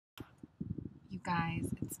guys,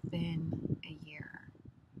 it's been a year.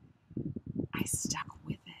 I stuck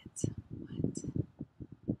with it. What?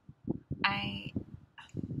 I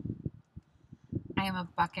am a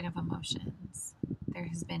bucket of emotions. There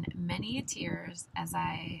has been many tears as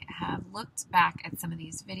I have looked back at some of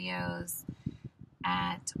these videos,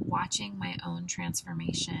 at watching my own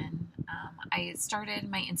transformation. I started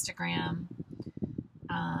my Instagram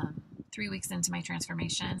 3 weeks into my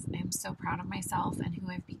transformation. I'm so proud of myself and who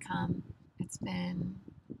I've become. It's been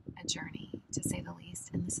a journey, to say the least,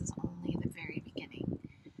 and this is only the very beginning.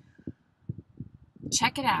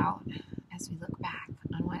 Check it out as we look back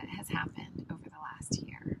on what has happened over the last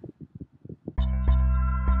year.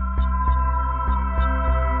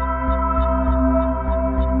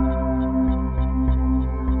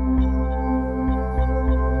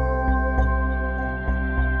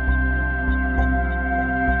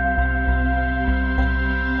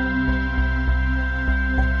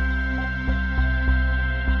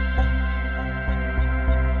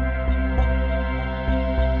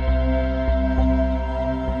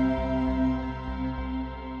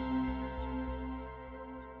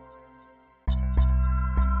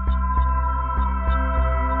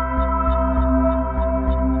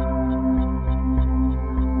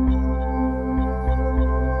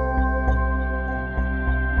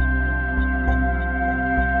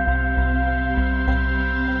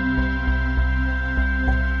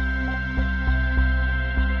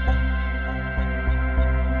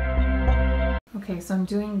 Okay, so I'm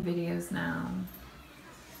doing videos now.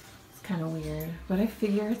 It's kind of weird, but I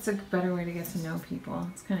figure it's a better way to get to know people.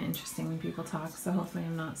 It's kind of interesting when people talk, so hopefully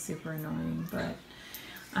I'm not super annoying, but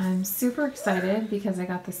I'm super excited because I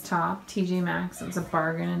got this top, TJ Maxx. It was a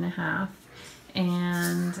bargain and a half,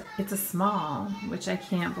 and it's a small, which I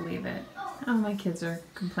can't believe it. Oh, my kids are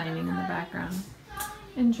complaining in the background.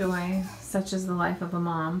 Enjoy, such is the life of a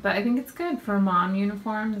mom, but I think it's good for a mom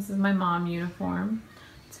uniform. This is my mom uniform.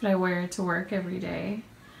 That's what I wear to work every day.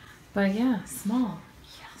 But yeah, small.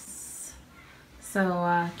 Yes. So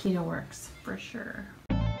keto works for sure.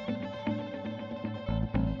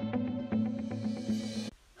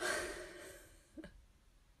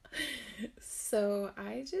 So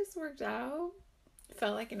I just worked out. It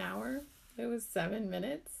felt like an hour. It was 7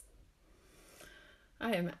 minutes.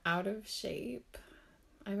 I am out of shape.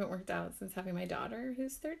 I haven't worked out since having my daughter,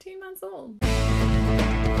 who's 13 months old.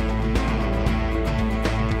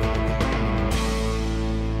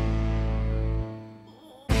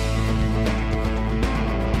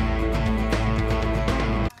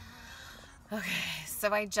 Okay,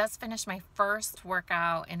 so I just finished my first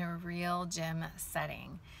workout in a real gym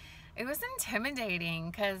setting. It was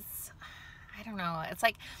intimidating because, I don't know, it's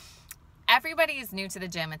like everybody is new to the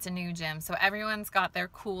gym. It's a new gym, so everyone's got their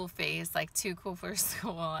cool face, like too cool for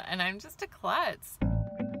school, and I'm just a klutz.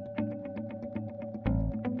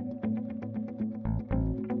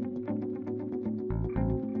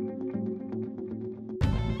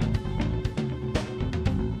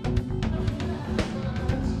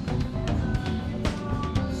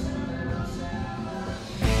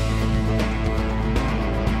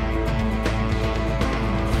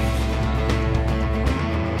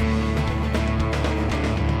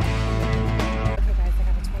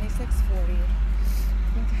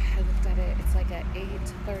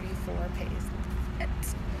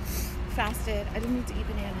 Fasted. I didn't need to eat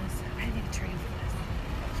bananas. I didn't need to train for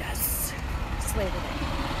this. Yes. Slaved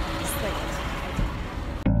it.